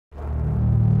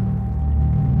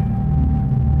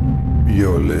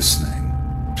You're listening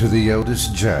to the Otis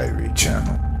Jiry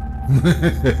channel.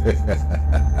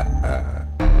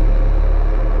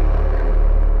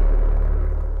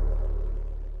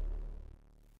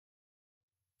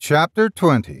 Chapter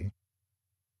 20.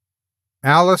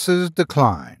 Alice's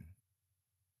Decline.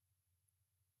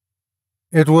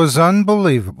 It was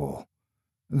unbelievable,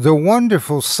 the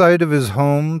wonderful sight of his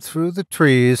home through the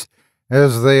trees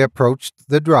as they approached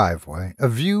the driveway, a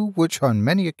view which on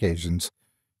many occasions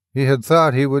he had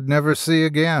thought he would never see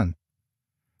again.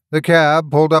 The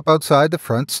cab pulled up outside the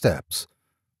front steps.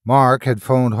 Mark had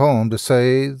phoned home to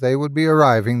say they would be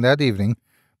arriving that evening,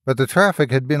 but the traffic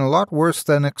had been a lot worse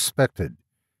than expected.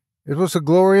 It was a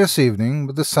glorious evening,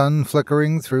 with the sun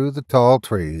flickering through the tall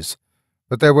trees,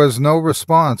 but there was no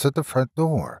response at the front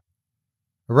door.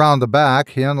 Around the back,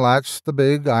 he unlatched the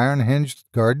big iron-hinged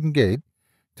garden gate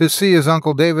to see his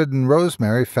Uncle David and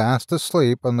Rosemary fast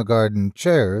asleep on the garden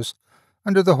chairs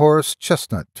under the horse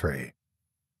chestnut tree.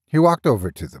 He walked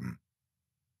over to them.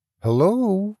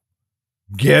 "Hello?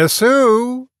 Guess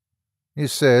who?" he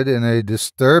said in a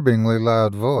disturbingly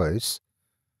loud voice.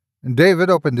 David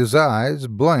opened his eyes,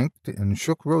 blinked, and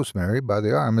shook Rosemary by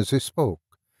the arm as he spoke.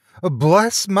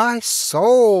 "Bless my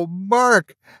soul,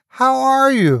 Mark! How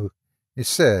are you?" he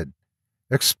said.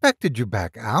 "Expected you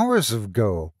back hours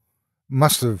ago.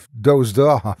 Must have dozed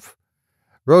off."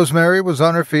 Rosemary was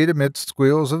on her feet amidst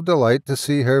squeals of delight to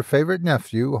see her favorite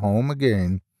nephew home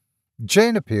again.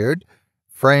 Jane appeared,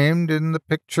 framed in the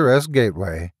picturesque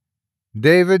gateway.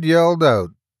 David yelled out,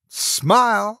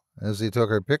 "Smile!" as he took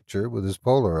her picture with his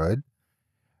Polaroid.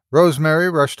 Rosemary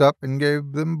rushed up and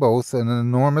gave them both an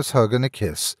enormous hug and a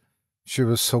kiss. She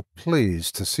was so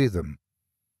pleased to see them.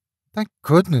 "Thank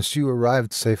goodness you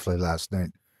arrived safely last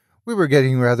night. We were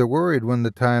getting rather worried when the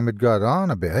time had got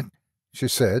on a bit," she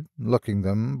said, looking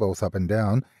them both up and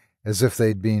down, as if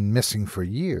they'd been missing for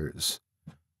years.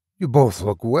 "You both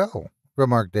look well,"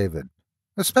 remarked David.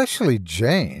 "Especially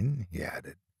Jane," he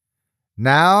added.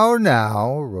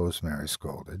 Now, Rosemary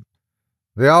scolded.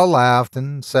 They all laughed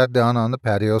and sat down on the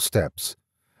patio steps.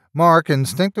 Mark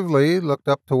instinctively looked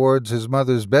up towards his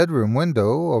mother's bedroom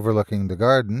window overlooking the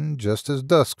garden just as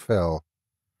dusk fell.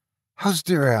 "How's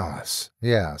dear Alice?"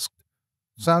 he asked.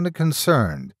 Sounded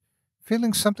concerned,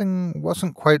 feeling something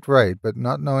wasn't quite right, but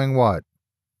not knowing what.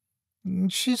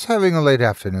 "She's having a late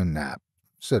afternoon nap,"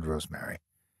 said Rosemary.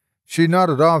 "She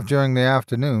nodded off during the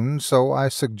afternoon, so I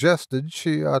suggested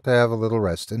she ought to have a little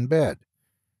rest in bed.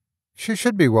 She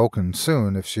should be woken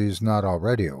soon if she's not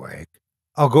already awake."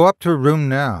 "I'll go up to her room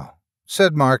now,"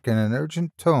 said Mark in an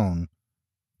urgent tone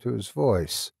to his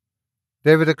voice.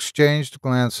 David exchanged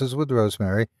glances with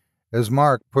Rosemary as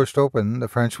Mark pushed open the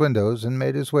French windows and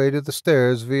made his way to the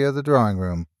stairs via the drawing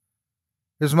room.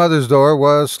 His mother's door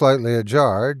was slightly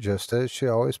ajar, just as she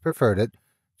always preferred it,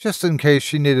 just in case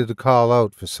she needed to call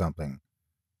out for something.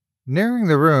 Nearing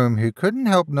the room, he couldn't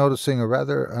help noticing a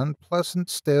rather unpleasant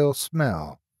stale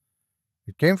smell.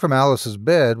 It came from Alice's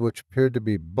bed, which appeared to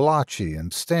be blotchy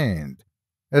and stained.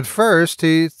 At first,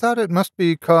 he thought it must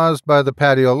be caused by the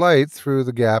patio light through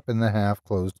the gap in the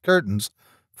half-closed curtains,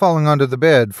 falling onto the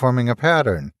bed, forming a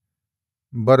pattern.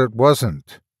 But it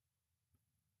wasn't.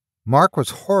 Mark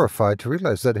was horrified to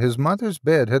realize that his mother's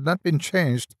bed had not been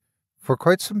changed for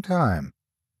quite some time.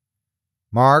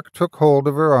 Mark took hold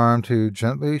of her arm to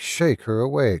gently shake her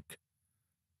awake.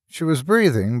 She was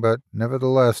breathing, but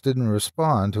nevertheless didn't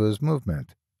respond to his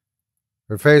movement.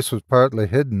 Her face was partly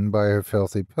hidden by her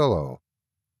filthy pillow.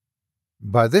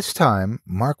 By this time,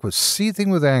 Mark was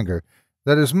seething with anger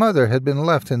that his mother had been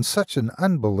left in such an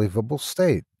unbelievable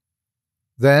state.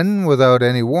 Then, without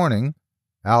any warning,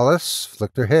 Alice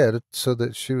flicked her head so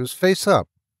that she was face up.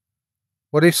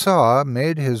 What he saw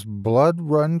made his blood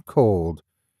run cold.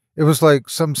 It was like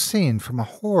some scene from a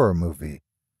horror movie.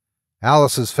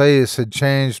 Alice's face had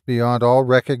changed beyond all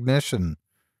recognition.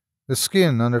 The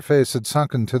skin on her face had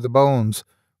sunken to the bones,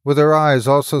 with her eyes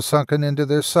also sunken into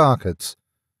their sockets.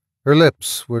 Her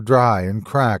lips were dry and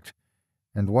cracked,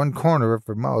 and one corner of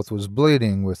her mouth was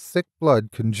bleeding with thick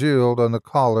blood congealed on the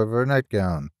collar of her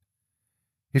nightgown.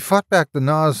 He fought back the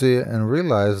nausea and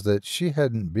realized that she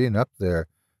hadn't been up there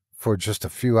for just a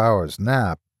few hours'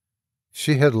 nap.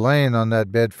 She had lain on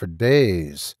that bed for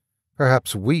days,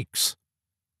 perhaps weeks.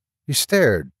 He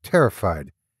stared,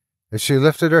 terrified, as she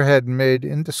lifted her head and made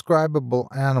indescribable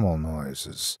animal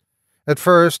noises, at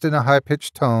first in a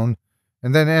high-pitched tone,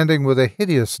 and then ending with a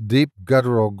hideous, deep,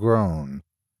 guttural groan.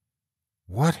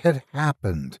 What had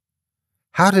happened?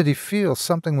 How did he feel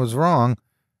something was wrong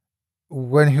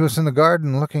when he was in the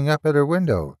garden looking up at her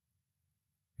window?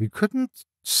 He couldn't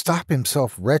stop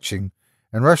himself retching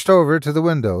and rushed over to the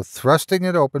window, thrusting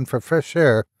it open for fresh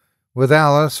air with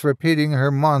Alice repeating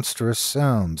her monstrous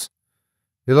sounds.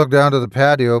 He looked down to the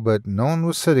patio, but no one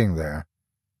was sitting there.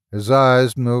 His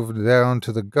eyes moved down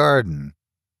to the garden.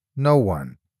 No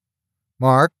one.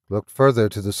 Mark looked further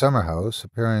to the summer house,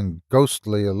 appearing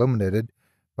ghostly illuminated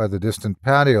by the distant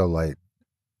patio light.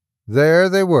 There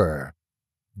they were,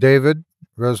 David,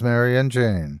 Rosemary, and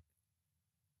Jane.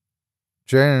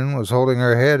 Jane was holding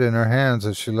her head in her hands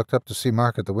as she looked up to see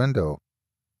Mark at the window.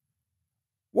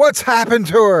 "What's happened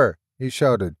to her?" he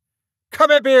shouted.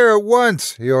 "Come up here at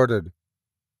once," he ordered.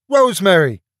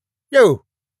 "Rosemary! You!"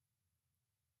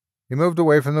 He moved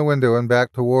away from the window and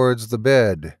back towards the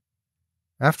bed.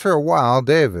 After a while,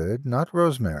 David, not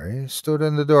Rosemary, stood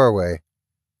in the doorway.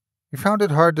 He found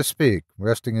it hard to speak,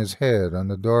 resting his head on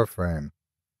the doorframe.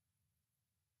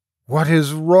 "What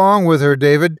is wrong with her,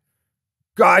 David?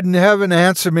 God in heaven,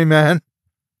 answer me, man."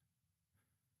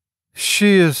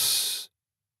 She is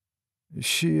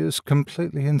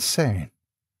completely insane,"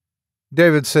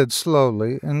 David said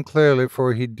slowly and clearly,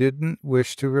 for he didn't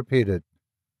wish to repeat it.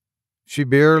 "She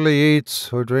barely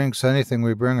eats or drinks anything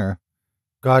we bring her.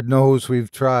 God knows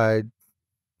we've tried.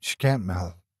 She can't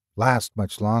last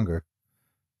much longer."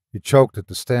 He choked at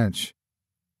the stench.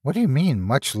 "What do you mean,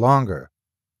 much longer?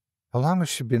 How long has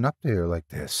she been up here like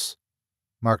this?"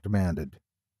 Mark demanded.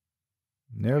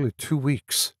 "Nearly 2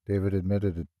 weeks," David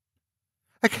admitted it.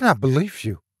 "I cannot believe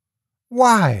you.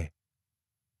 Why?"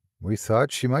 "We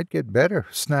thought she might get better,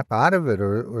 snap out of it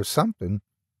or something.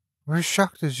 We're as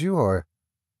shocked as you are,"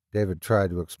 David tried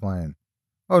to explain.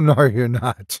 "Oh, no, you're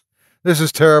not. This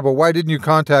is terrible. Why didn't you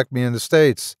contact me in the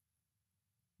States?"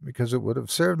 "Because it would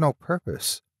have served no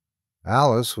purpose.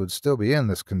 Alice would still be in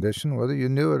this condition, whether you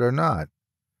knew it or not.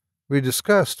 We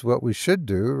discussed what we should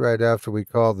do right after we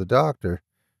called the doctor,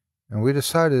 and we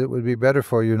decided it would be better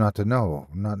for you not to know,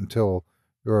 not until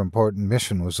your important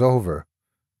mission was over.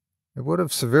 It would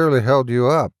have severely held you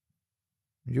up.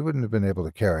 You wouldn't have been able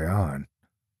to carry on.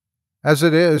 As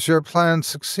it is, your plan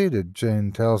succeeded,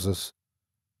 Jane tells us.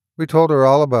 We told her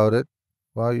all about it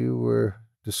while you were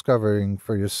discovering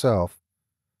for yourself.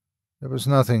 There was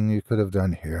nothing you could have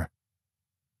done here."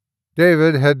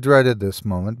 David had dreaded this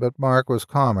moment, but Mark was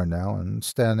calmer now and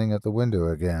standing at the window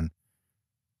again.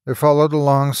 There followed a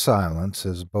long silence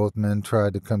as both men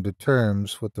tried to come to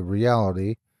terms with the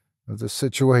reality of the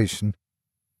situation.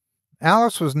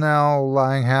 Alice was now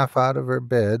lying half out of her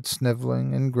bed,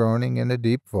 sniveling and groaning in a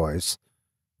deep voice,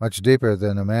 much deeper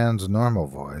than a man's normal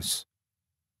voice.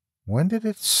 "When did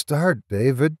it start,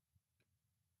 David?"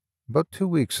 "About 2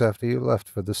 weeks after you left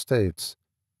for the States.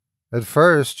 At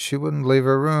first, she wouldn't leave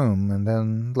her room, and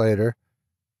then later,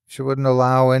 she wouldn't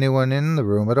allow anyone in the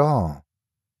room at all.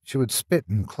 She would spit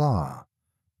and claw.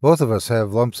 Both of us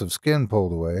have lumps of skin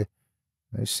pulled away.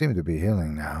 They seem to be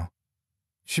healing now.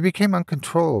 She became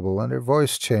uncontrollable, and her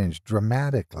voice changed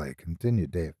dramatically,"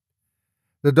 continued David.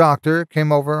 "The doctor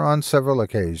came over on several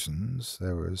occasions.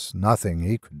 There was nothing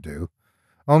he could do.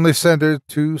 Only sent her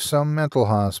to some mental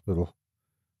hospital.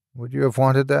 Would you have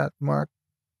wanted that, Mark?"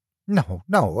 No,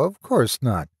 of course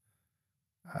not.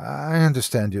 I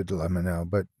understand your dilemma now,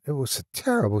 but it was a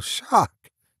terrible shock.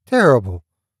 Terrible.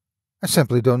 I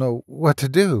simply don't know what to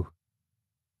do."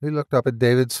 He looked up at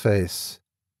David's face.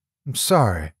 "I'm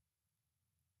sorry.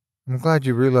 I'm glad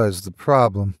you realized the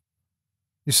problem.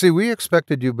 You see, we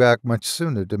expected you back much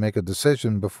sooner to make a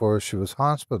decision before she was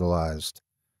hospitalized."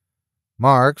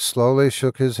 Mark slowly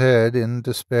shook his head in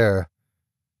despair.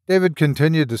 David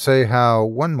continued to say how,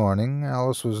 one morning,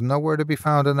 Alice was nowhere to be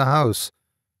found in the house.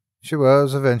 She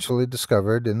was eventually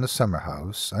discovered in the summer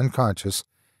house, unconscious,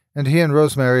 and he and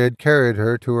Rosemary had carried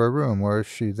her to her room, where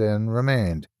she then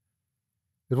remained.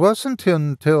 It wasn't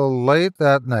until late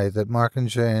that night that Mark and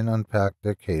Jane unpacked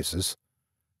their cases.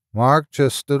 Mark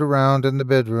just stood around in the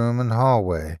bedroom and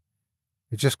hallway.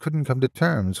 He just couldn't come to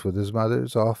terms with his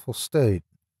mother's awful state.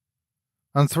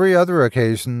 On 3 other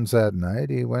occasions that night,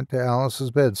 he went to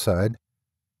Alice's bedside,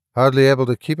 hardly able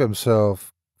to keep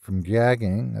himself from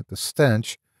gagging at the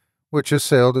stench which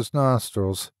assailed his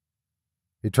nostrils.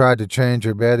 He tried to change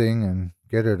her bedding and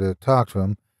get her to talk to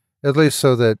him, at least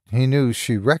so that he knew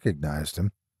she recognized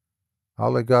him.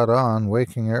 All he got on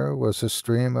waking her was a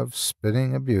stream of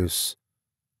spitting abuse.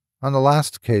 On the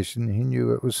last occasion, he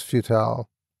knew it was futile,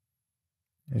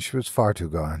 and she was far too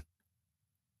gone.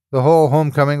 The whole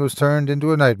homecoming was turned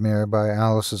into a nightmare by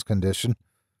Alice's condition.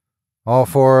 All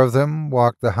 4 of them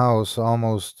walked the house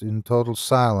almost in total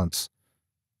silence.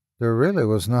 There really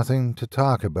was nothing to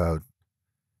talk about.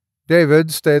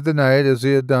 David stayed the night as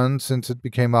he had done since it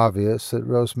became obvious that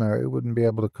Rosemary wouldn't be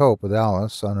able to cope with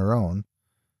Alice on her own.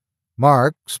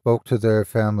 Mark spoke to their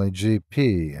family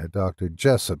GP, Dr.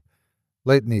 Jessup,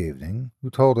 late in the evening, who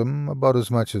told him about as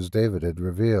much as David had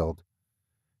revealed.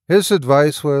 His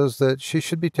advice was that she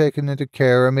should be taken into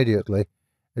care immediately,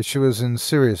 as she was in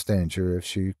serious danger if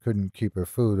she couldn't keep her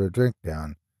food or drink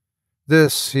down.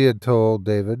 This he had told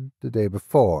David the day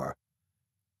before.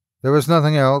 There was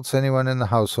nothing else anyone in the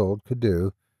household could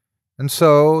do, and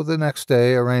so the next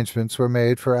day arrangements were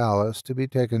made for Alice to be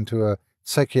taken to a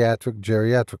psychiatric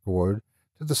geriatric ward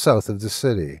to the south of the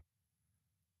city.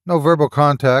 No verbal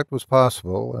contact was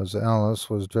possible, as Alice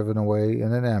was driven away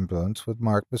in an ambulance with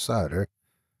Mark beside her,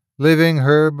 leaving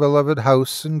her beloved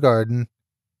house and garden,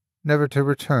 never to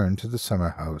return to the summer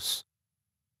house.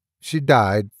 She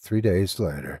died 3 days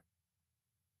later.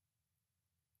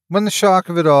 When the shock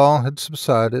of it all had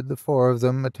subsided, the four of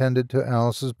them attended to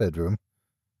Alice's bedroom.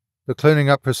 The cleaning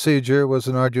up procedure was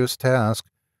an arduous task,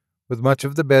 with much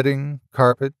of the bedding,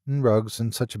 carpet, and rugs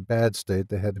in such a bad state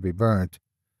they had to be burnt.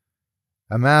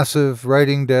 A massive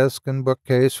writing desk and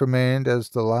bookcase remained as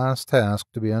the last task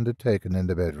to be undertaken in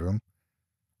the bedroom.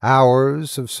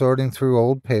 Hours of sorting through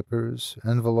old papers,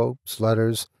 envelopes,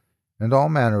 letters, and all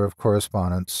manner of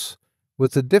correspondence,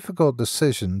 with the difficult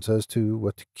decisions as to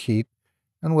what to keep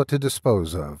and what to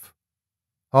dispose of.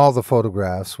 All the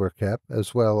photographs were kept,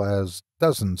 as well as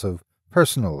dozens of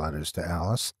personal letters to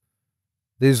Alice.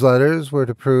 These letters were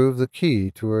to prove the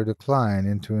key to her decline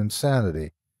into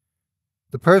insanity.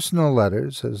 The personal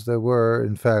letters, as they were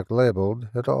in fact labeled,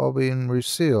 had all been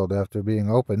resealed after being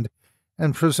opened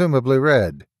and presumably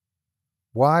read.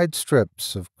 Wide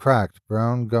strips of cracked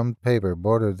brown gummed paper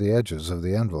bordered the edges of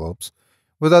the envelopes,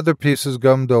 with other pieces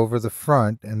gummed over the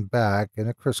front and back in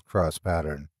a crisscross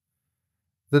pattern.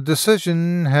 The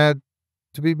decision had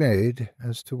to be made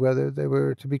as to whether they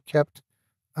were to be kept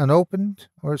unopened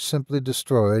or simply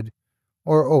destroyed,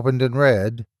 or opened and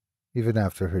read, even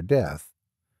after her death.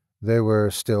 They were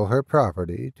still her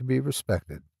property, to be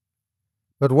respected.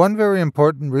 But one very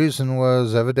important reason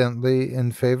was evidently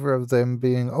in favor of them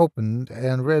being opened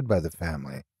and read by the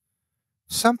family.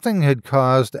 Something had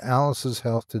caused Alice's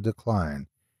health to decline,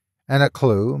 and a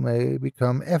clue may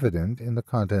become evident in the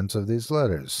contents of these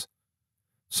letters.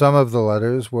 Some of the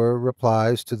letters were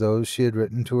replies to those she had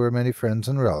written to her many friends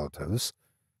and relatives.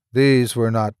 These were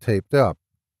not taped up.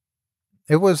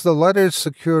 It was the letters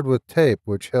secured with tape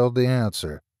which held the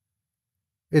answer.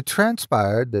 It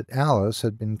transpired that Alice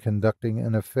had been conducting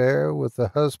an affair with the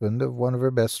husband of one of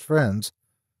her best friends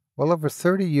well over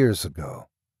 30 years ago.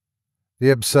 The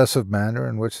obsessive manner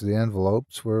in which the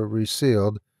envelopes were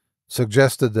resealed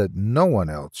suggested that no one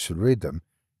else should read them,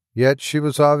 yet she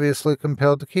was obviously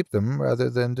compelled to keep them rather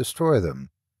than destroy them.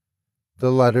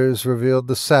 The letters revealed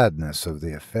the sadness of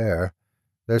the affair.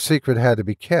 Their secret had to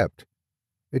be kept.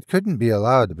 It couldn't be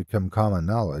allowed to become common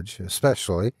knowledge,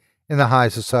 especially in the high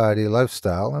society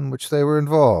lifestyle in which they were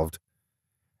involved.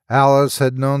 Alice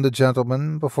had known the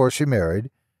gentleman before she married,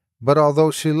 but although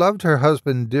she loved her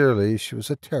husband dearly, she was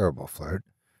a terrible flirt,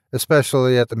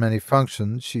 especially at the many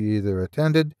functions she either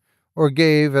attended or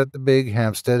gave at the big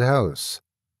Hampstead house.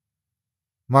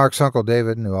 Mark's Uncle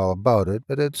David knew all about it,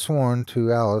 but had sworn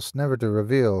to Alice never to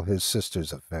reveal his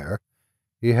sister's affair.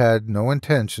 He had no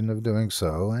intention of doing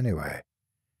so anyway.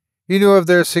 He knew of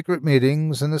their secret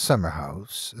meetings in the summer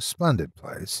house, a splendid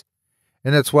place.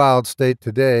 In its wild state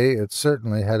today, it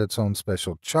certainly had its own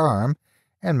special charm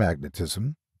and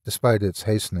magnetism, despite its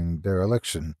hastening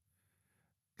dereliction.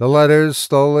 The letters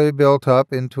slowly built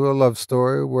up into a love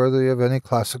story worthy of any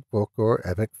classic book or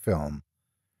epic film.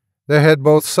 They had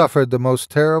both suffered the most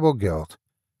terrible guilt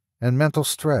and mental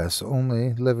stress,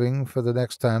 only living for the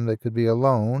next time they could be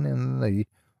alone in the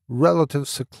relative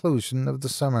seclusion of the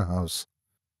summer house.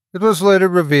 It was later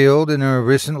revealed in a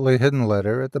recently hidden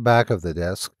letter at the back of the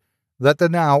desk that the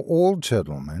now old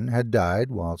gentleman had died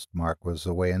whilst Mark was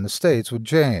away in the States with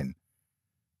Jane.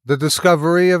 The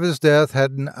discovery of his death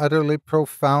had an utterly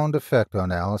profound effect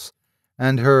on Alice,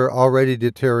 and her already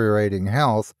deteriorating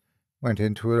health went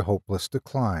into a hopeless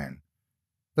decline.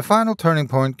 The final turning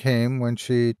point came when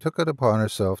she took it upon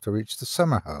herself to reach the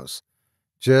summer house,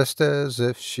 just as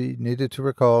if she needed to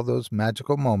recall those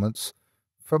magical moments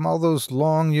from all those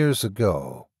long years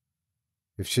ago.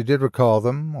 If she did recall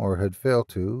them, or had failed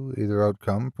to, either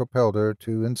outcome propelled her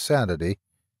to insanity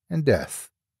and death.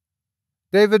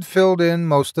 David filled in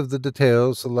most of the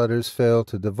details the letters failed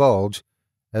to divulge,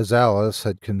 as Alice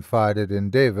had confided in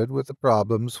David with the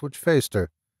problems which faced her.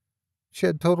 She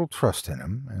had total trust in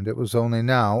him, and it was only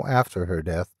now, after her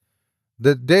death,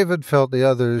 that David felt the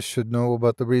others should know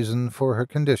about the reason for her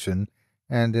condition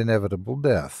and inevitable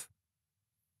death.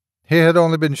 He had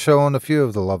only been shown a few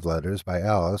of the love letters by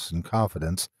Alice in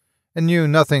confidence, and knew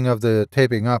nothing of the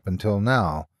taping up until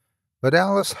now, but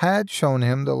Alice had shown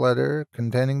him the letter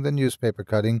containing the newspaper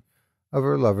cutting of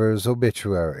her lover's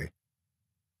obituary.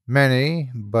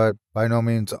 Many, but by no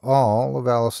means all, of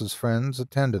Alice's friends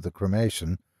attended the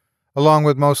cremation, along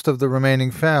with most of the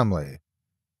remaining family.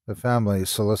 The family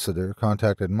solicitor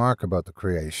contacted Mark about the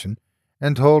creation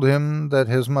and told him that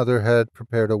his mother had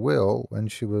prepared a will when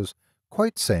she was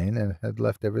quite sane and had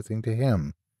left everything to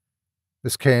him.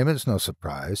 This came as no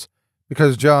surprise,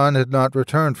 because John had not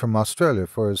returned from Australia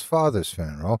for his father's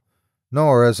funeral,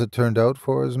 nor, as it turned out,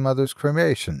 for his mother's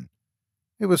cremation.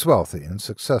 He was wealthy and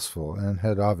successful, and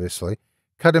had obviously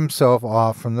cut himself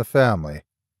off from the family.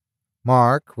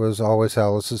 Mark was always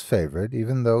Alice's favorite,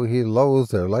 even though he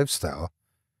loathed their lifestyle,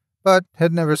 but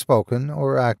had never spoken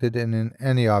or acted in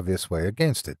any obvious way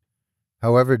against it.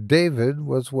 However, David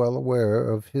was well aware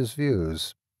of his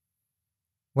views.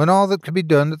 When all that could be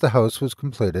done at the house was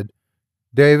completed,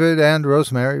 David and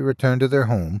Rosemary returned to their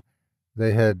home.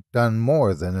 They had done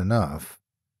more than enough.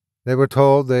 They were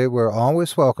told they were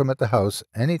always welcome at the house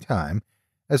any time,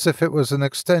 as if it was an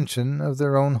extension of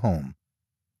their own home.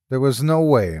 There was no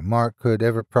way Mark could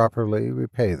ever properly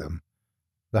repay them.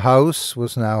 The house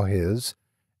was now his,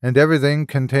 and everything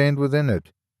contained within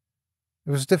it.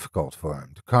 It was difficult for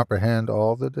him to comprehend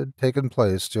all that had taken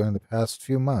place during the past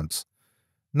few months,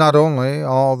 not only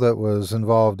all that was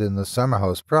involved in the summer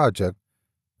house project,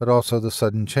 but also the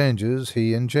sudden changes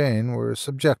he and Jane were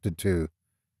subjected to.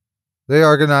 They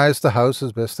organized the house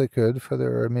as best they could for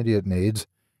their immediate needs,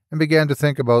 and began to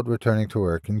think about returning to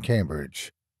work in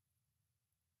Cambridge.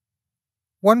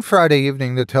 One Friday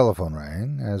evening the telephone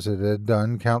rang, as it had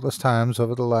done countless times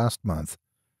over the last month.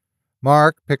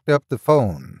 Mark picked up the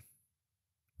phone.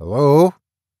 "Hello?"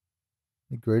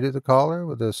 He greeted the caller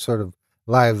with a sort of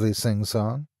lively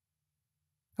sing-song.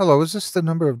 "Hello, is this the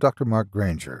number of Dr. Mark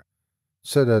Granger?"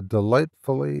 said a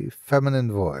delightfully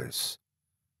feminine voice.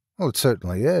 "Well, it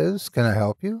certainly is. Can I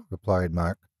help you?" replied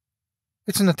Mark.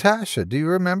 "It's Natasha. Do you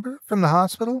remember? From the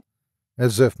hospital?"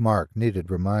 As if Mark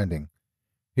needed reminding.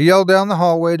 He yelled down the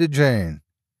hallway to Jane.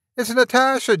 "It's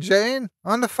Natasha, Jane!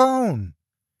 On the phone!"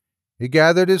 He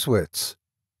gathered his wits.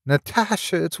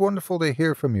 "Natasha, it's wonderful to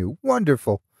hear from you.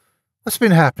 Wonderful! What's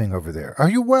been happening over there? Are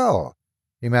you well?"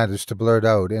 he managed to blurt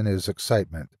out in his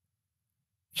excitement.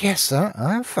 "Yes,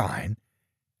 I'm fine.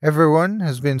 Everyone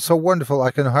has been so wonderful I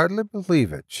can hardly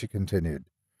believe it," she continued.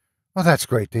 "Well, that's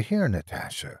great to hear,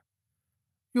 Natasha.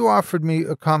 You offered me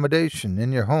accommodation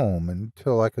in your home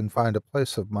until I can find a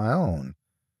place of my own.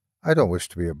 I don't wish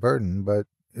to be a burden, but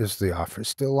is the offer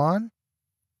still on?"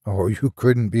 "Oh, you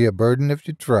couldn't be a burden if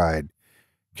you tried.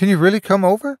 Can you really come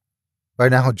over?" By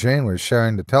now Jane was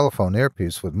sharing the telephone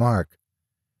earpiece with Mark.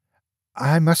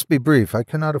 "I must be brief. I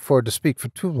cannot afford to speak for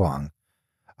too long.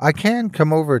 I can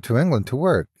come over to England to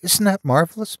work. Isn't that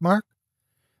marvelous, Mark?"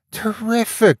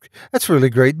 "Terrific! That's really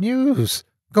great news.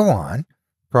 Go on,"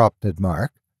 prompted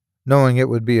Mark, knowing it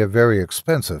would be a very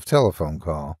expensive telephone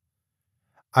call.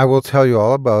 "I will tell you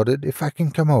all about it if I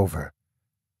can come over.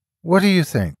 What do you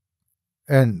think?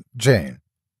 And, Jane,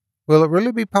 will it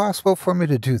really be possible for me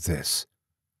to do this?"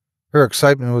 Her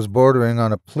excitement was bordering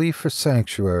on a plea for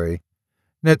sanctuary.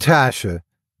 "Natasha,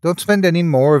 don't spend any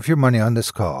more of your money on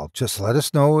this call. Just let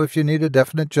us know if you need a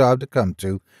definite job to come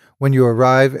to when you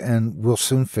arrive, and we'll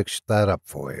soon fix that up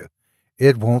for you.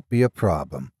 It won't be a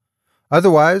problem.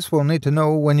 Otherwise, we'll need to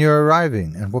know when you're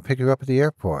arriving, and we'll pick you up at the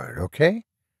airport, okay?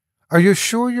 Are you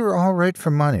sure you're all right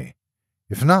for money?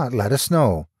 If not, let us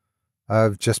know.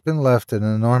 I've just been left an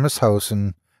enormous house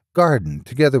and garden,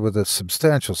 together with a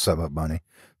substantial sum of money,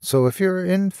 so if you're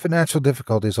in financial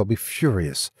difficulties, I'll be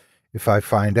furious if I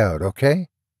find out, okay?"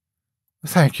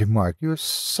 "Thank you, Mark. You are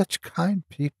such kind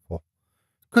people.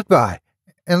 Goodbye,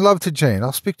 and love to Jane.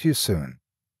 I'll speak to you soon."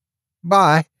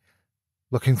 "Bye.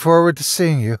 Looking forward to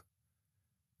seeing you."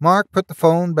 Mark put the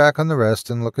phone back on the rest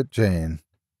and looked at Jane.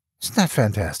 "Isn't that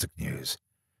fantastic news?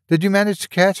 Did you manage to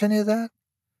catch any of that?"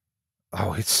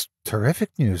 "Oh, it's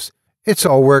terrific news. It's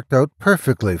all worked out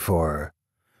perfectly for her.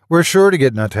 We're sure to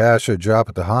get Natasha a job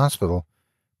at the hospital,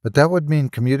 but that would mean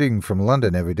commuting from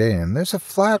London every day, and there's a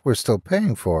flat we're still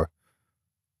paying for.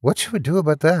 What should we do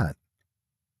about that?"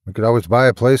 "We could always buy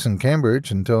a place in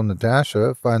Cambridge until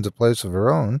Natasha finds a place of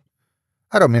her own.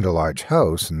 I don't mean a large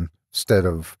house instead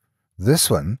of this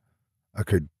one. I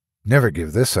could never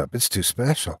give this up. It's too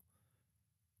special."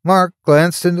 Mark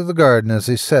glanced into the garden as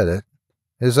he said it,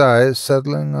 his eyes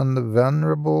settling on the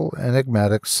venerable,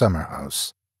 enigmatic summer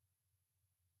house.